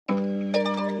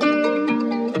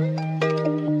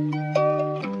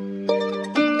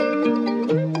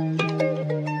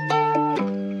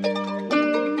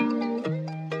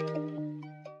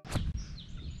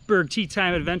Bird Tea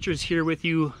Time Adventures here with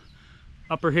you.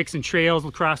 Upper Hixon Trails,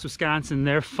 LaCrosse, Wisconsin.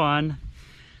 They're fun.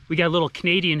 We got a little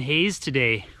Canadian haze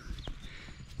today.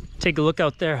 Take a look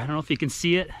out there. I don't know if you can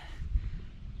see it.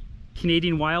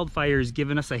 Canadian Wild Fire is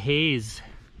giving us a haze.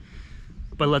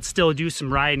 But let's still do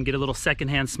some ride and get a little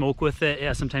secondhand smoke with it.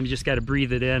 Yeah, sometimes you just got to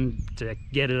breathe it in to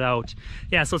get it out.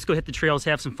 Yeah, so let's go hit the trails,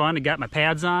 have some fun. I got my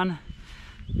pads on.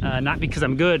 Not because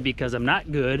I'm good, because I'm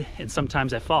not good, and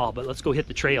sometimes I fall, but let's go hit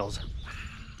the trails.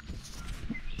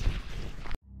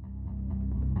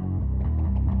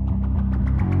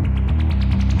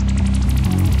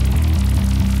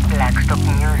 Blackstock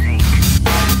music.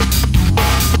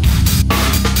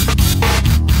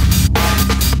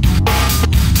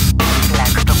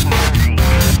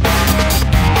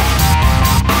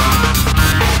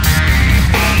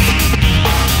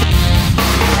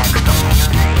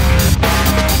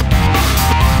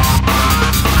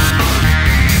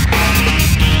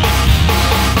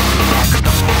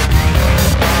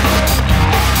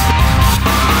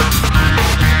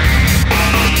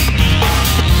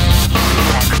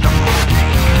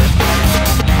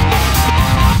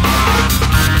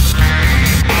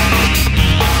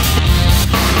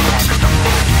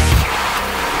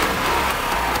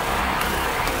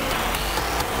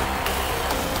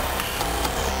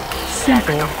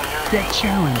 Simple yet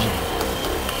challenging.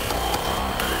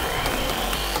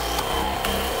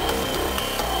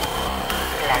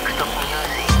 Blackstock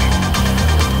music.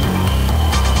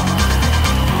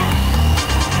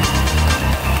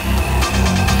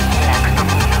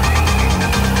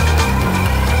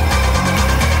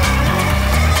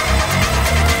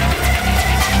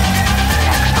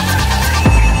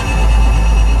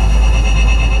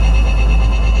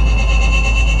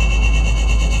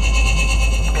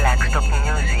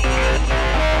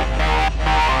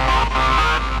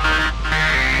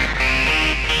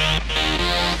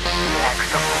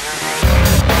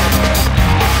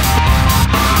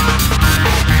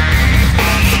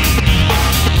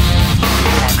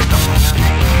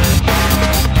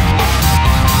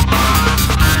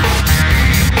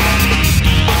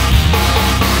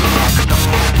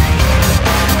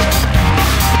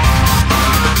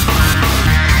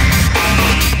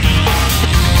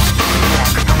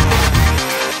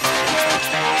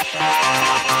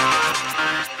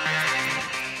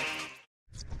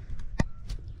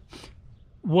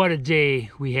 What a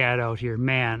day we had out here,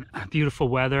 man. Beautiful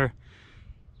weather,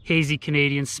 hazy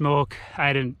Canadian smoke.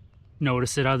 I didn't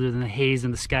notice it other than the haze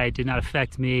in the sky. It did not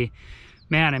affect me.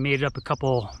 Man, I made it up a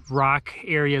couple rock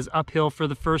areas uphill for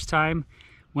the first time.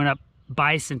 Went up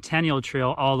Bicentennial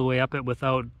Trail all the way up it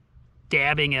without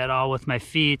dabbing at all with my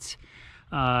feet.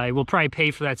 I will probably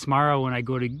pay for that tomorrow when I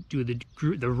go to do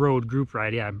the road group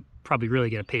ride. Yeah, I'm probably really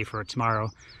gonna pay for it tomorrow.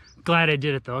 Glad I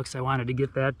did it though, because I wanted to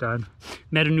get that done.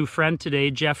 Met a new friend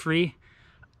today, Jeffrey.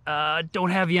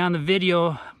 Don't have you on the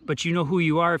video, but you know who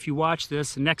you are if you watch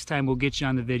this. And next time we'll get you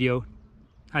on the video.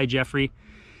 Hi, Jeffrey.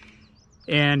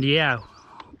 And yeah,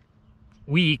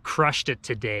 we crushed it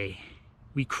today.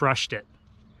 We crushed it.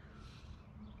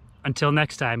 Until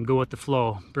next time, go with the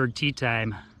flow. Bird Tea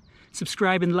Time.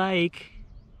 Subscribe and like.